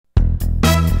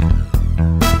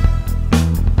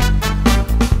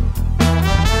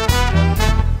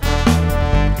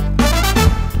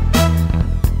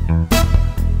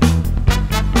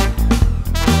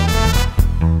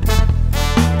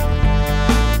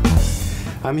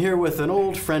I'm here with an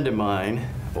old friend of mine.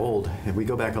 Old. We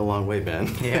go back a long way, Ben.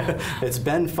 Yeah. It's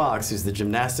Ben Fox, who's the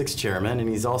gymnastics chairman, and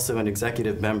he's also an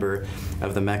executive member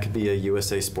of the Maccabiah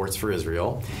USA Sports for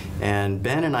Israel. And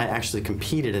Ben and I actually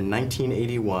competed in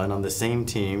 1981 on the same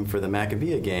team for the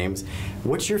Maccabiah Games.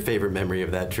 What's your favorite memory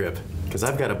of that trip? Because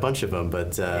I've got a bunch of them,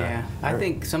 but... yeah, I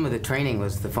think some of the training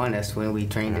was the funnest when we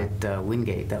trained at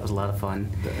Wingate. That was a lot of fun.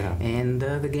 Yeah. And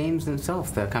the games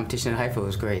themselves, the competition in Haifa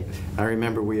was great. I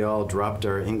remember we all dropped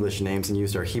our English names and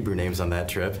used our Hebrew names on that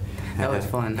trip. That was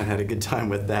fun. I had a good time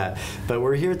with that. But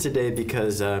we're here today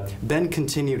because Ben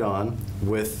continued on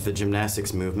with the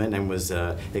gymnastics movement and was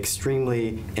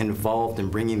extremely involved in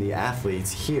bringing the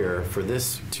athletes here for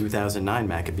this 2009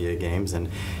 Maccabiah Games. And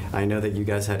I know that you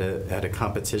guys had a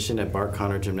competition at Bart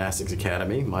Connor Gymnastics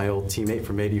Academy, my old teammate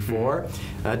from '84.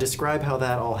 Describe how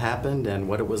that all happened and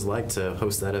what it was like to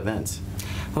host that event.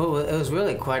 Well, it was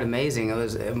really quite amazing. It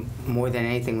was more than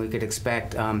anything we could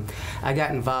expect. I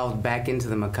got involved back into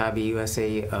the Maccabiah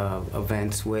USA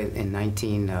events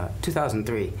in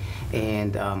 2003.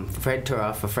 And Fred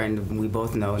Turoff, a friend we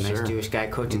both know, a nice Jewish guy,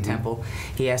 coach at Temple,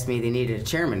 he asked me they needed a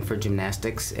chairman for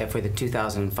gymnastics for the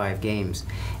 2005 Games.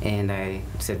 And I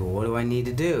said, well, what do I need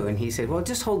to do? And he said, well,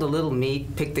 just hold a little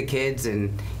meet, pick the kids,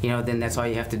 and then that's all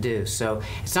you have to do. So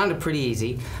it sounded pretty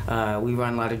easy. We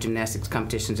run a lot of gymnastics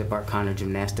competitions at Bart Connor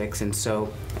Gymnastics. And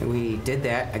so we did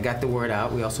that. I got the word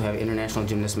out. We also have International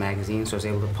Gymnast Magazine, so I was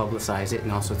able to publicize it,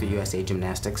 and also through USA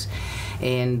Gymnastics.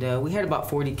 And we had about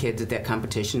 40 kids at that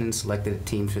competition and selected a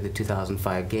team for the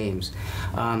 2005 Games.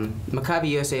 Maccabiah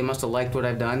USA must have liked what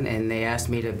I've done, and they asked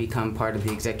me to become part of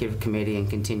the executive committee and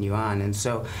continue on. And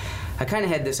so I kind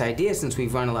of had this idea, since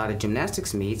we've run a lot of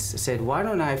gymnastics meets, I said, why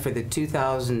don't I, for the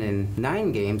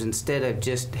 2009 Games, instead of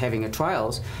just having a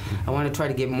trials, I want to try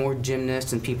to get more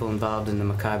gymnasts and people involved in the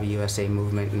Maccabiah USA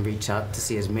movement and reach out to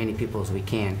see as many people as we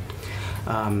can.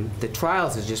 The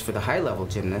trials is just for the high-level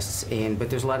gymnasts, but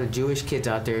there's a lot of Jewish kids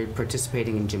out there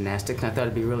participating in gymnastics, and I thought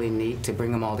it'd be really neat to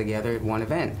bring them all together at one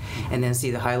event and then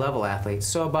see the high-level athletes.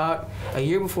 So about a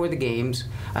year before the Games,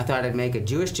 I thought I'd make a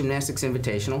Jewish Gymnastics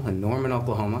Invitational in Norman,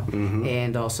 Oklahoma,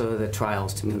 and also the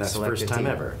trials to select the team. That's the first time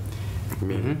ever.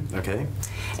 Okay.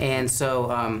 And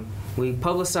so we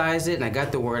publicized it, and I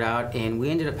got the word out, and we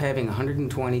ended up having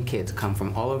 120 kids come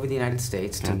from all over the United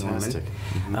States to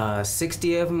Norman.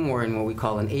 60 of them were in what we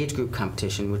call an age group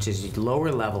competition, which is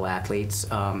lower level athletes,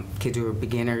 kids who are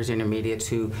beginners, intermediates,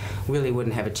 who really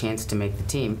wouldn't have a chance to make the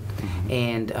team.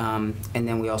 And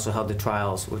then we also held the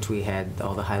trials, which we had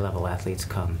all the high level athletes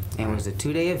come. And it was a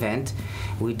 2-day event.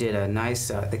 We did a nice,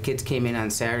 the kids came in on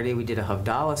Saturday. We did a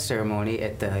Havdalah ceremony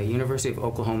at the University of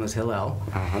Oklahoma's Hillel.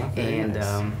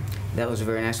 That was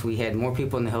very nice. We had more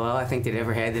people in the Hillel, I think, they'd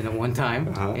ever had than at one time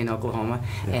in Oklahoma.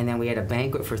 And then we had a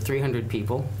banquet for 300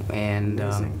 people. And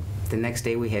the next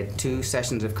day we had 2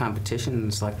 sessions of competition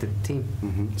and selected the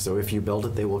team. So if you build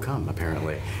it, they will come,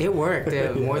 apparently. It worked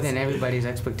more than everybody's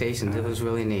expectations. It was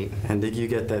really neat. And did you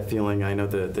get that feeling? I know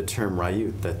the term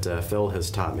rayut that Phil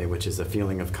has taught me, which is a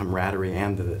feeling of camaraderie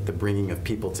and the bringing of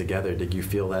people together. Did you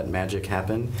feel that magic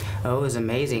happen? Oh, it was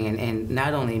amazing. And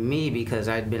not only me, because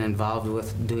I'd been involved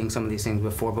with doing some of these things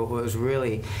before, but what was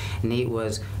really neat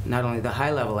was not only the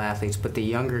high-level athletes, but the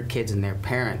younger kids and their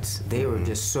parents. They were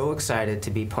just so excited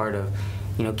to be part of,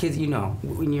 kids,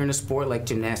 when you're in a sport like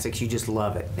gymnastics, you just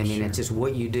love it. I mean, it's just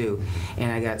what you do.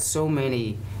 And I got so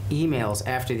many emails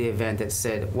after the event that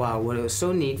said, wow, well, it was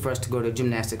so neat for us to go to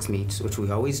gymnastics meets, which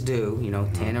we always do,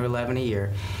 10 or 11 a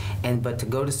year, but to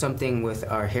go to something with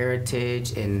our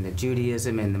heritage and the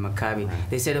Judaism and the Maccabi,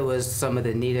 they said it was some of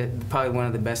the neatest, probably one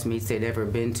of the best meets they'd ever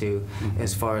been to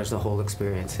as far as the whole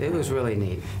experience. It was really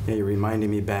neat. Yeah, you're reminding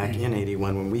me back in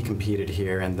 '81 when we competed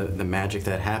here and the magic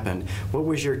that happened. What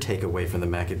was your takeaway from the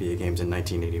Maccabiah Games in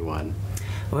 1981?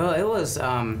 Well, it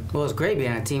was great being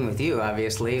on a team with you,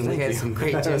 obviously. And we had some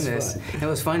great gymnasts. It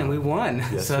was fun, and we won.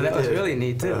 Yes, so that was did. really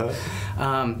neat, too.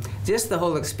 Just the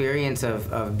whole experience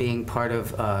of being part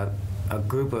of a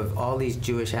group of all these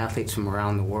Jewish athletes from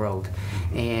around the world.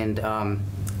 And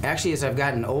actually, as I've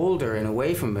gotten older and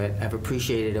away from it, I've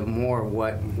appreciated it more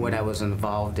what I was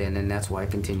involved in, and that's why I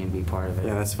continue to be part of it.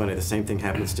 Yeah, that's funny. The same thing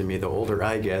happens to me. The older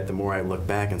I get, the more I look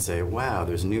back and say, wow,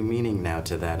 there's new meaning now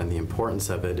to that, and the importance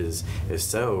of it is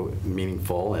so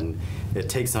meaningful, and it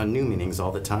takes on new meanings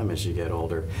all the time as you get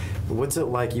older. What's it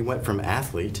like? You went from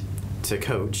athlete to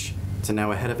coach to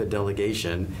now a head of a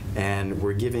delegation, and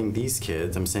we're giving these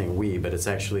kids, I'm saying we, but it's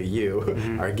actually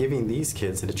you, are giving these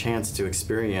kids a chance to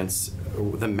experience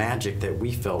the magic that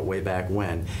we felt way back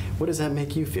when. What does that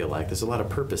make you feel like? There's a lot of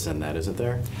purpose in that, isn't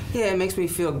there? Yeah, it makes me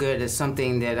feel good. It's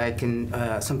something that I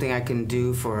can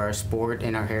do for our sport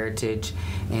and our heritage,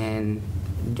 and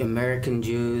American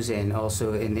Jews and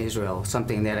also in Israel,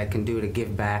 something that I can do to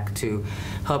give back to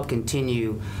help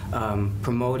continue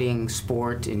promoting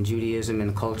sport and Judaism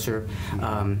and culture.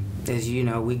 As you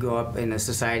know, we grow up in a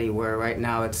society where right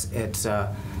now it's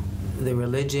the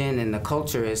religion and the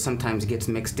culture is sometimes gets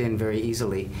mixed in very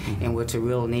easily. And what's a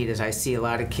real need is I see a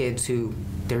lot of kids who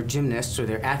they're gymnasts or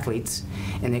they're athletes,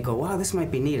 and they go, wow, this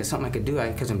might be neat. It's something I could do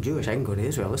because I'm Jewish. I can go to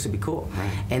Israel. This would be cool.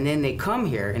 Right. And then they come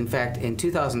here. In fact, in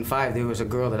 2005, there was a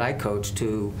girl that I coached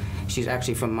who, she's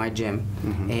actually from my gym,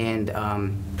 and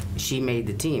she made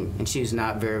the team. And she was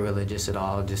not very religious at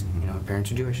all. Just, you know, her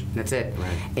parents are Jewish. That's it.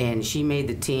 Right. And she made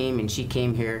the team, and she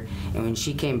came here. And when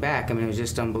she came back, I mean, it was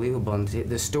just unbelievable. And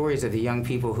the stories of the young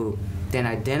people who then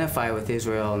identify with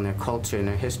Israel and their culture and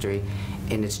their history,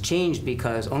 and it's changed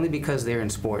only because they're in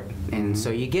sport. And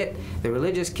so you get the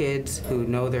religious kids who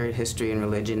know their history and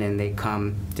religion and they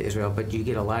come to Israel, but you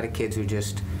get a lot of kids who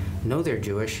just know they're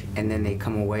Jewish and then they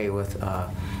come away with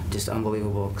just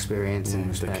unbelievable experience and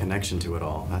respect. The connection to it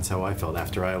all. That's how I felt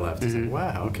after I left. It's like,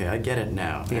 wow, okay, I get it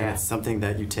now. Yeah. And it's something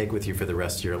that you take with you for the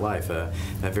rest of your life. A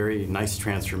very nice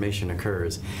transformation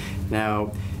occurs.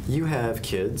 Now, you have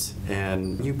kids,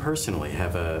 and you personally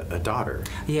have a daughter.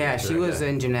 Yeah, she was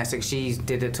in gymnastics. She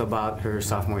did it till about her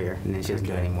sophomore year, and then she doesn't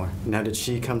do it anymore. Now, did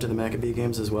she come to the Maccabiah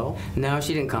Games as well? No,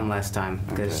 she didn't come last time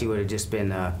because she would have just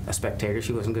been a spectator.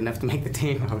 She wasn't good enough to make the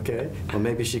team. Okay. Well,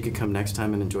 maybe she could come next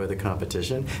time and enjoy the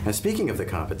competition. And speaking of the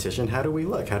competition, how do we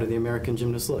look? How do the American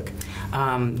gymnasts look?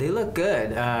 They look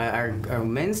good. Our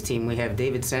men's team, we have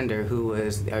David Sender, who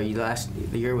was the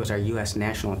year was our U.S.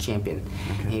 national champion.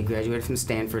 Okay. He graduated from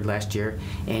Stanford last year,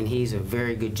 and he's a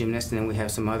very good gymnast. And then we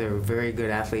have some other very good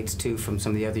athletes too from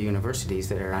some of the other universities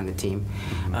that are on the team.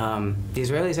 The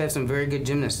Israelis have some very good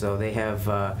gymnasts, though. They have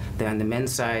on the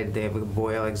men's side, they have a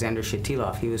boy Alexander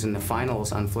Shatilov. He was in the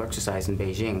finals on floor exercise in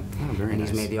Beijing, very and he's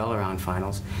nice. made the all-around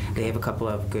finals. They have a couple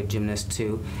of good gymnasts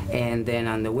too. And then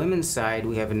on the women's side,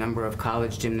 we have a number of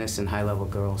college gymnasts and high-level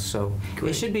girls. So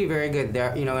Great. it should be very good.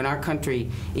 You know, in our country,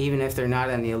 even if they're not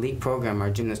on the elite program, our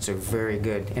gymnasts are very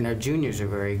good, and our juniors are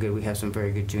very good. We have some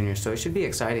very good juniors, so it should be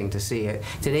exciting to see it.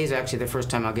 Today's actually the first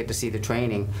time I'll get to see the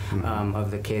training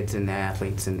of the kids and the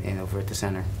athletes and over at the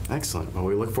center. Excellent. Well,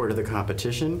 we look forward to the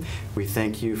competition. We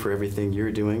thank you for everything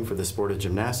you're doing for the sport of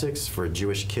gymnastics, for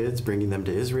Jewish kids, bringing them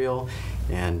to Israel,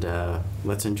 and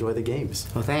let's enjoy the games.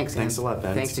 Well, thanks. Thanks a lot,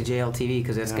 Ben. Thanks to JLTV,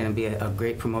 because that's going to be a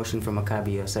great promotion for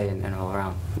Maccabi USA and all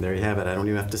around. There you have it. I don't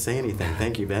even have to say anything.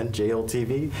 Thank you, Ben.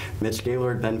 JLTV, Mitch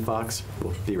Gaylord, Ben Fox.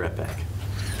 We'll be right back.